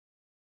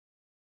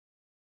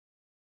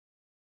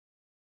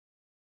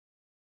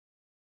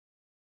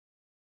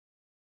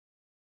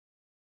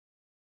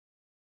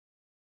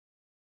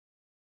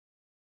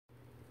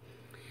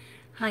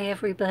Hi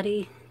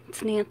everybody,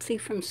 it's Nancy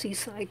from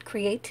Seaside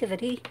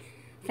Creativity.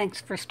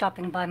 Thanks for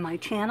stopping by my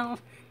channel.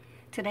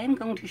 Today I'm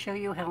going to show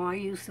you how I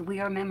use the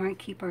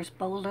WRMK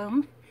Bow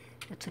Loom.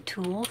 It's a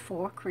tool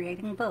for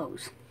creating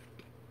bows.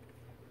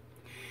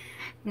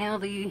 Now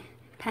the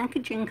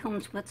packaging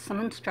comes with some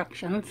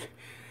instructions,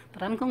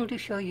 but I'm going to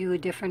show you a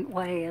different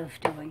way of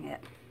doing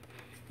it.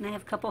 And I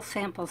have a couple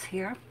samples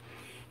here.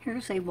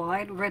 Here's a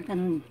wide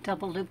ribbon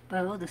double loop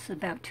bow. This is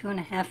about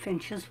 2.5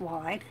 inches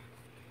wide.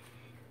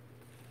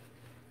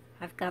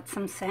 I've got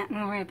some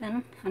satin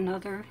ribbon,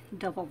 another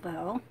double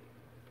bow,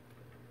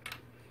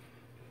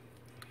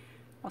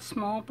 a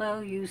small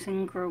bow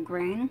using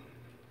grosgrain,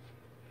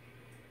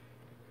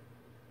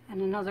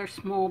 and another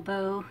small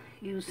bow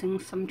using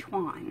some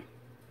twine.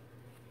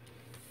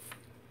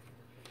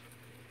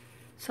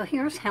 So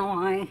here's how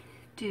I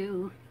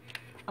do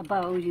a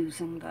bow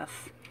using this.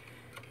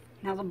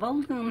 Now the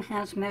bow loom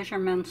has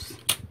measurements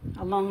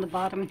along the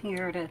bottom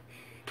here to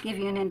give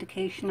you an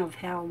indication of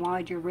how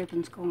wide your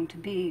ribbon's going to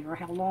be or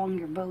how long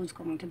your bow's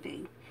going to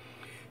be.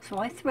 So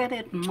I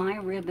threaded my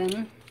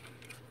ribbon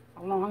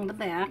along the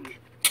back,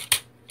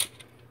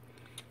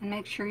 and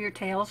make sure your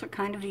tails are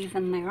kind of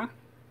even there.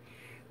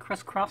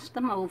 Crisscross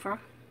them over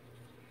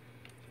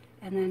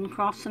and then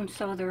cross them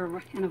so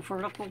they're in a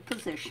vertical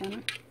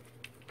position.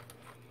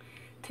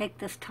 Take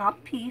this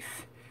top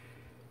piece,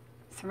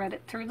 thread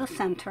it through the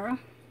center,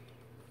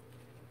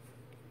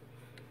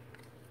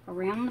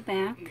 around the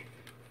back,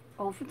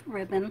 over the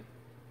ribbon,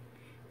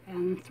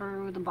 and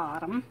through the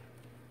bottom.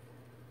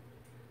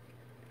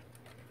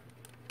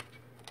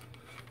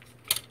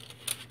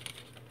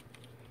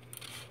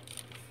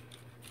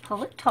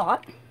 Pull it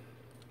taut,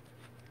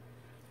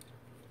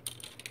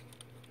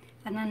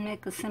 and then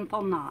make a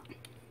simple knot.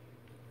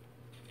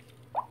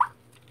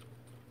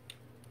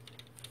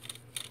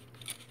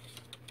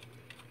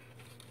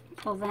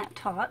 Pull that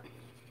taut,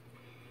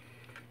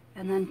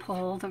 and then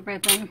pull the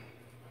ribbon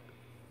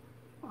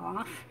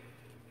off,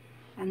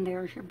 and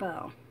there's your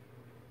bow.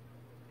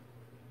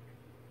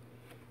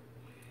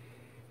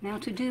 Now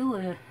to do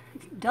a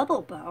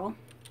double bow,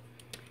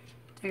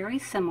 it's very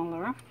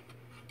similar.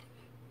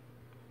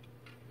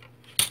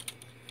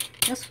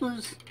 This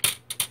was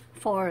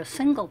for a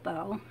single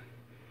bow.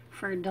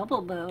 For a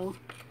double bow,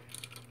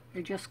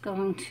 you're just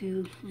going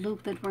to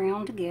loop it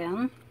round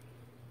again.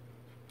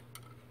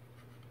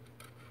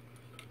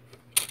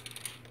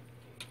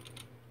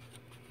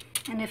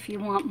 And if you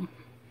want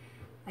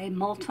a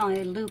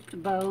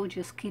multi-looped bow,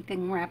 just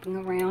wrapping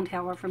around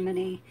however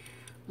many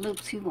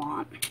loops you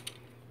want.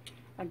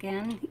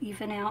 Again,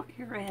 even out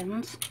your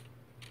ends,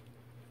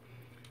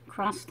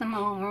 cross them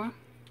over,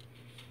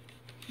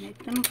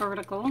 make them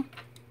vertical,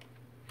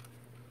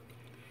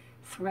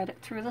 thread it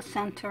through the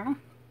center,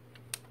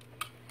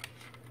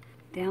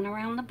 down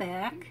around the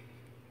back,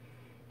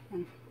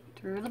 and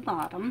through the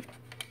bottom.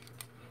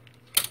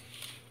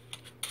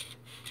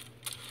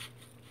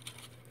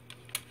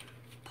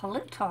 Pull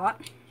it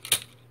taut,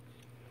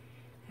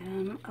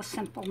 and a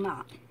simple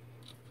knot.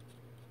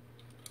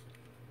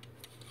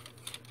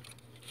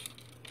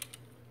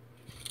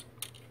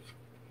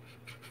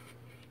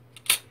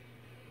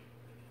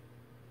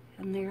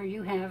 And there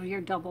you have your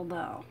double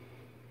bow.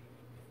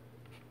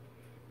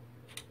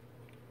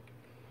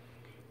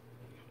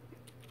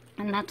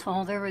 And that's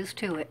all there is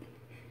to it.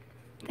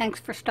 Thanks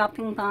for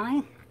stopping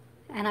by,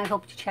 and I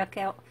hope to check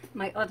out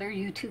my other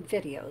YouTube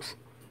videos.